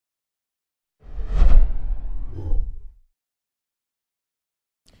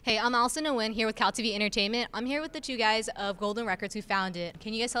Hey, I'm Allison here with CalTV Entertainment. I'm here with the two guys of Golden Records who found it.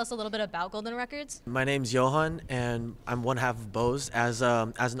 Can you guys tell us a little bit about Golden Records? My name's Johan, and I'm one half of Bose. As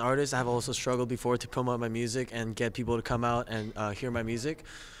an artist, I have also struggled before to promote my music and get people to come out and hear my music.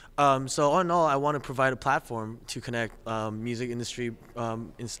 So all in all, I want to provide a platform to connect music industry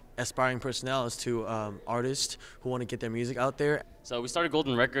aspiring personnel to artists who want to get their music out there. So we started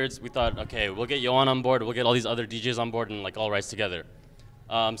Golden Records. We thought, okay, we'll get Johan on board, we'll get all these other DJs on board, and like all rise together.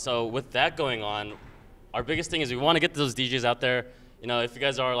 So with that going on, our biggest thing is we want to get those DJs out there. You know, if you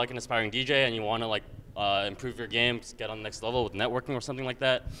guys are like an aspiring DJ and you want to like improve your game, get on the next level with networking or something like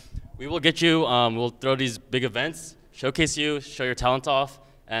that, we will get you. We'll throw these big events, showcase you, show your talent off,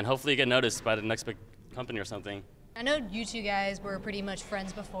 and hopefully you get noticed by the next big company or something. I know you two guys were pretty much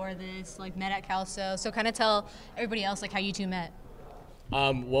friends before this, like met at CalSO. So kind of tell everybody else like how you two met.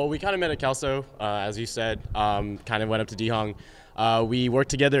 Well, we kind of met at CalSO, as you said. Kind of went up to D-Hong. We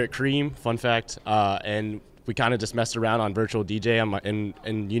worked together at Cream, fun fact, and we kind of just messed around on virtual DJ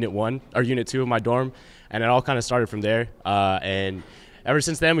in Unit 1 or Unit 2 of my dorm, and it all kind of started from there. And ever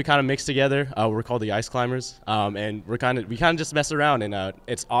since then, we kind of mixed together. We're called the Ice Climbers, and we kind of just mess around. And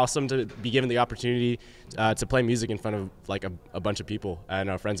it's awesome to be given the opportunity to play music in front of like a bunch of people and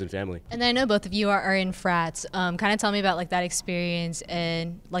our friends and family. And then I know both of you are in frats. Kind of tell me about like that experience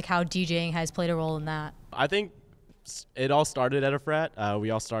and like how DJing has played a role in that. I think it all started at a frat.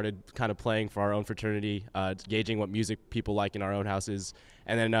 We all started kind of playing for our own fraternity, gauging what music people like in our own houses.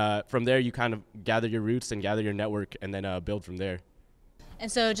 And then from there, you kind of gather your roots and gather your network and then build from there.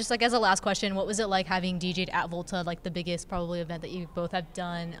 And so just like as a last question, what was it like having DJ'd at Volta, like the biggest probably event that you both have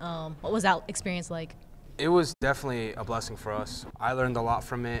done? What was that experience like? It was definitely a blessing for us. I learned a lot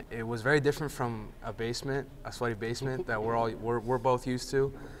from it. It was very different from a basement, a sweaty basement that we're both used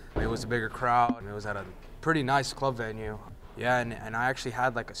to. It was a bigger crowd. It was at a pretty nice club venue. Yeah, and I actually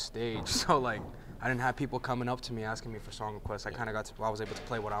had like a stage, so like I didn't have people coming up to me asking me for song requests. I was able to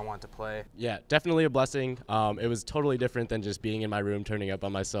play what I wanted to play. Yeah, definitely a blessing. It was totally different than just being in my room, turning up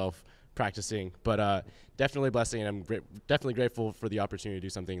on myself, practicing. But definitely a blessing, and I'm definitely grateful for the opportunity to do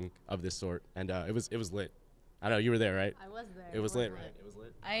something of this sort. And it was lit. I know you were there, right? I was there. It was lit, right? It was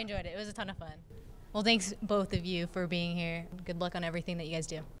lit. I enjoyed it. It was a ton of fun. Well, thanks both of you for being here. Good luck on everything that you guys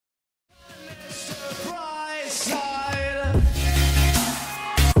do.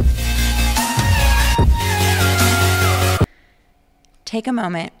 Take a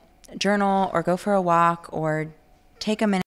moment, journal or go for a walk or take a minute